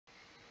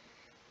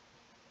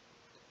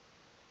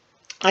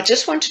I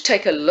just want to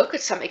take a look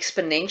at some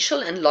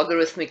exponential and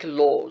logarithmic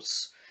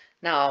laws.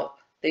 Now,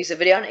 there's a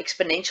video on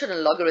exponential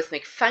and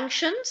logarithmic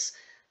functions,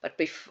 but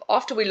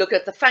after we look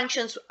at the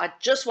functions, I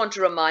just want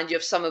to remind you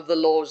of some of the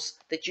laws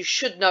that you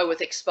should know with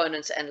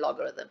exponents and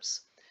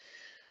logarithms.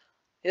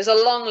 Here's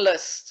a long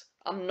list.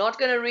 I'm not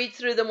going to read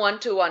through them one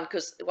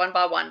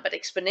by one, but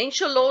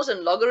exponential laws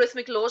and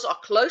logarithmic laws are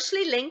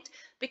closely linked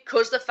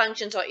because the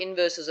functions are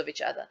inverses of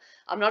each other.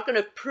 I'm not going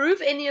to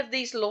prove any of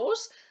these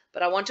laws,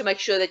 but I want to make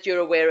sure that you're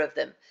aware of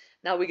them.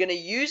 Now we're going to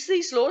use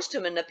these laws to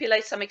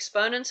manipulate some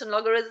exponents and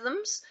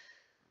logarithms.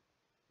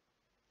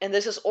 And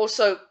this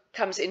also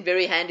comes in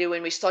very handy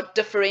when we start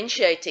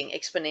differentiating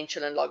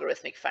exponential and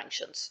logarithmic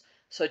functions.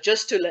 So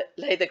just to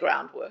lay the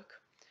groundwork.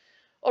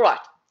 All right,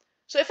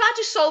 so if I had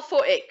to solve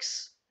for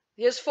x,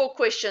 here's 4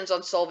 questions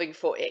on solving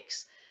for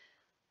x.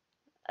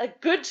 A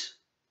good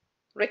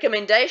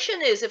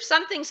recommendation is if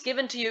something's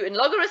given to you in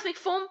logarithmic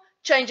form,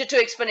 change it to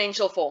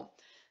exponential form.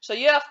 So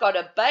here I've got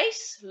a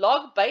base,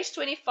 log base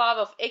 25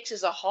 of x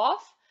is a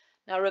half.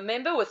 Now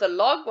remember, with a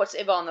log,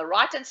 whatever on the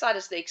right-hand side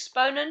is the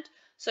exponent.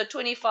 So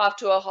 25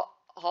 to a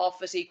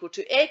half is equal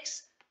to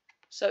x.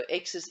 So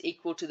x is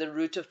equal to the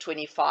root of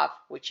 25,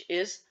 which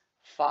is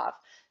 5.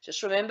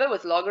 Just remember,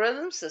 with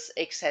logarithms, this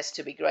x has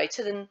to be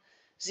greater than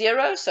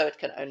 0, so it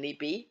can only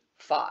be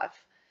 5.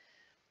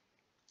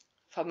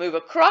 If I move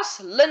across,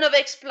 ln of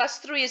x plus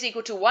 3 is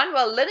equal to 1.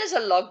 Well, ln is a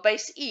log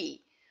base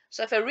e.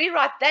 So if I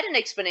rewrite that in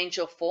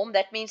exponential form,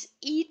 that means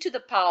e to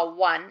the power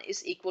 1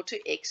 is equal to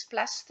x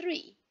plus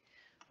 3,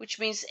 which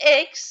means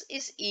x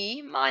is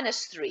e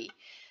minus 3.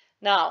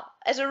 Now,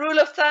 as a rule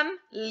of thumb,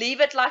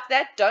 leave it like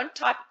that. Don't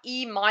type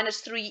e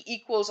minus 3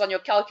 equals on your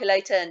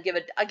calculator and give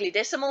an ugly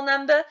decimal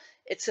number.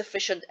 It's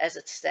sufficient as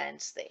it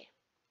stands there.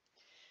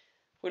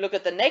 We look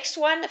at the next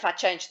one. If I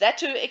change that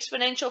to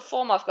exponential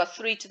form, I've got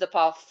 3 to the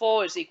power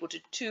 4 is equal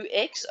to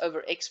 2x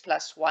over x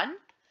plus 1.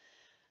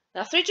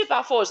 Now 3 to the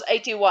power 4 is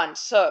 81,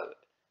 so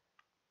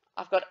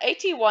I've got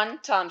 81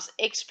 times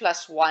x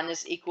plus 1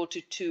 is equal to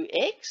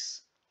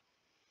 2x,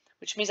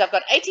 which means I've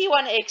got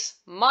 81x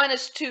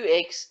minus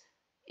 2x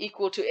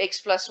equal to x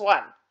plus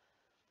 1.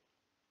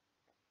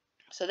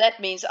 So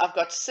that means I've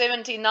got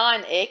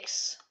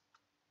 79x.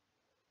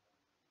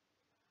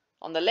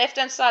 On the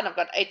left-hand side, I've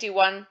got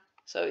 81,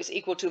 so it's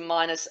equal to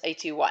minus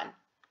 81,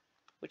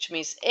 which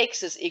means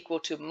x is equal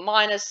to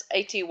minus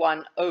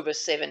 81 over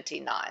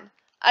 79.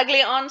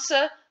 Ugly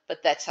answer,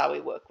 but that's how we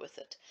work with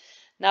it.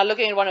 Now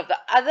looking at one of the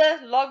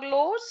other log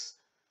laws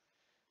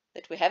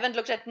that we haven't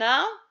looked at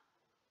now,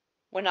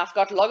 when I've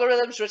got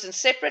logarithms written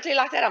separately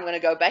like that, I'm going to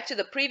go back to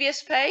the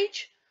previous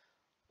page.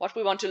 What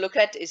we want to look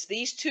at is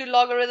these 2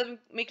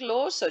 logarithmic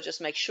laws, so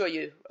just make sure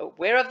you're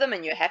aware of them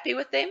and you're happy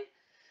with them.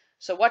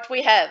 So what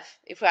we have,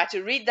 if we had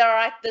to read that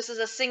right, this is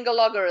a single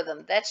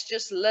logarithm. That's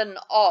just ln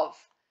of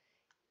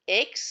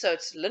x, so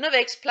it's ln of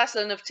x plus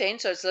ln of 10,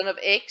 so it's ln of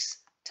x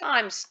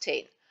times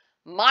 10,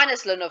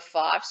 minus ln of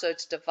 5, so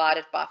it's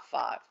divided by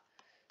 5.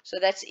 So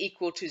that's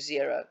equal to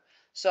 0.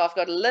 So I've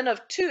got ln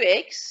of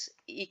 2x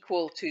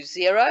equal to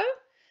 0.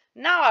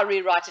 Now I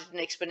rewrite it in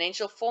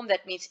exponential form.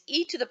 That means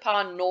e to the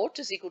power 0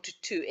 is equal to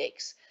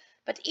 2x.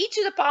 But e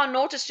to the power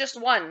 0 is just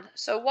 1.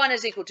 So 1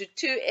 is equal to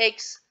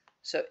 2x.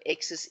 So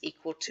x is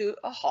equal to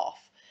a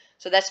half.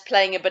 So that's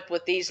playing a bit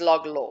with these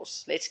log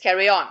laws. Let's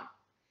carry on.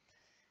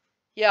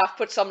 Here I've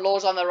put some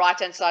laws on the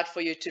right-hand side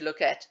for you to look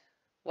at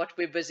what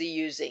we're busy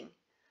using.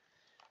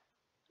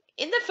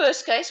 In the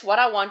first case, what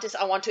I want is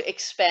I want to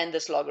expand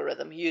this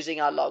logarithm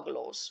using our log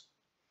laws.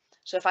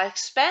 So if I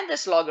expand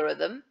this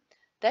logarithm,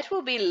 that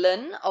will be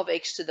ln of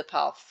x to the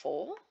power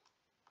 4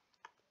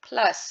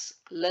 plus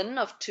ln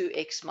of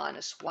 2x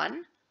minus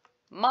 1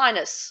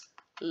 minus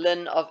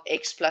ln of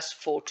x plus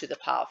 4 to the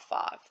power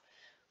 5.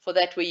 For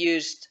that we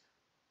used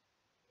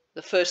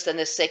the first and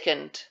the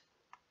second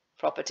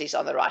properties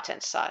on the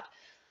right-hand side.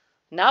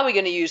 Now we're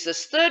going to use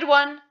this third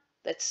one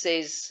that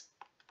says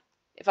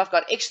if I've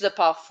got x to the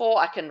power 4,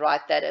 I can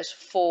write that as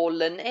 4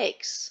 ln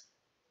x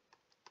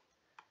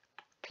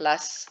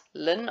plus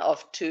ln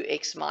of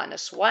 2x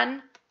minus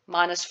 1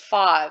 minus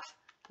 5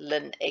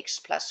 ln x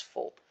plus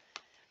 4.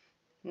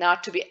 Now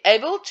to be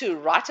able to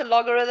write a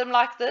logarithm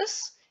like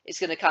this, it's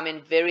going to come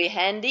in very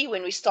handy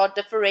when we start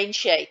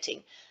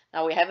differentiating.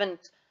 Now we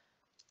haven't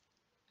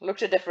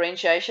looked at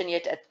differentiation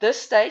yet at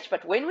this stage,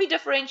 but when we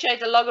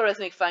differentiate a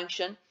logarithmic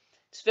function,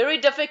 it's very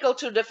difficult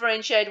to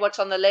differentiate what's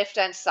on the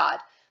left-hand side,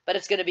 but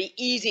it's going to be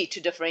easy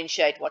to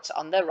differentiate what's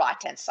on the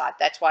right-hand side.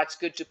 That's why it's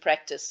good to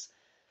practice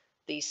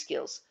these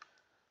skills.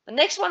 The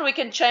next one, we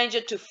can change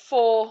it to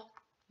 4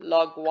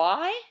 log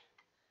y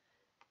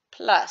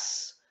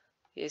plus,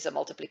 here's a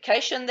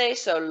multiplication there,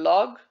 so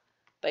log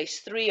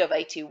base 3 of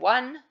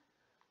 81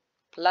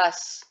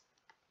 plus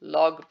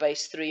log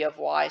base 3 of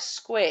y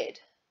squared.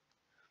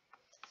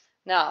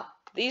 Now,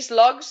 these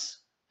logs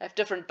have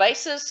different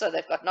bases, so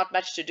they've got not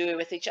much to do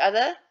with each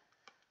other.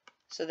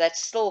 So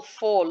that's still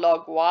 4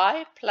 log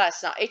y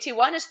plus, now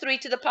 81 is 3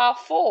 to the power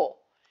 4.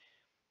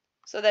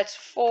 So that's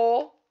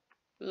 4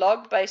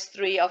 log base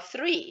 3 of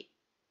 3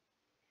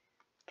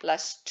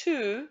 plus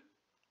 2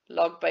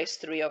 log base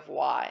 3 of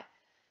y.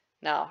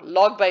 Now,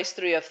 log base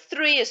 3 of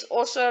 3 is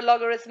also a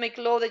logarithmic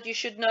law that you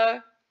should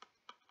know.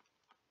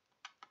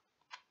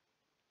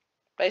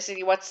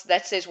 Basically,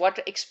 that says what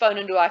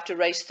exponent do I have to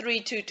raise 3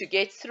 to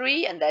get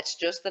 3, and that's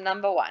just the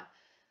number 1.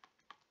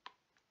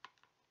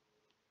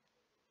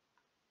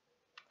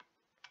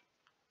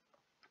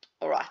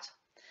 All right.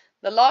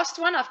 The last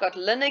one, I've got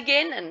ln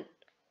again and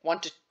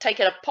want to take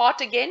it apart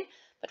again.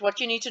 But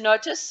what you need to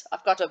notice,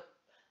 I've got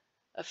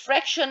a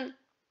fraction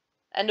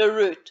and a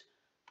root.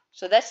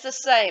 So that's the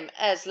same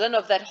as ln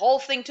of that whole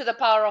thing to the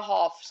power of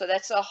half. So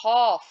that's a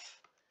half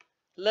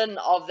ln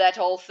of that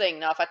whole thing.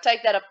 Now, if I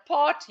take that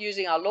apart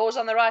using our laws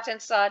on the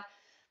right-hand side,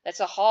 that's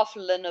a half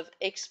ln of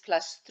x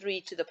plus 3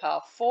 to the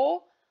power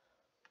 4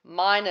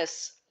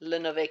 minus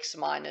ln of x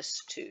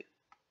minus 2.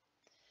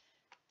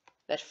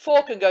 That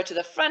 4 can go to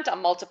the front.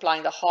 I'm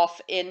multiplying the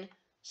half in,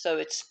 so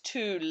it's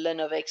 2 ln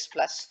of x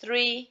plus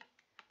 3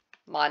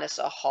 minus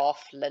a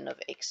half ln of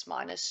x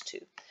minus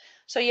 2.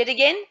 So yet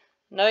again,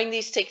 knowing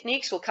these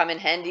techniques will come in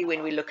handy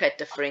when we look at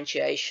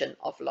differentiation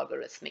of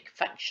logarithmic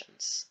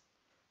functions.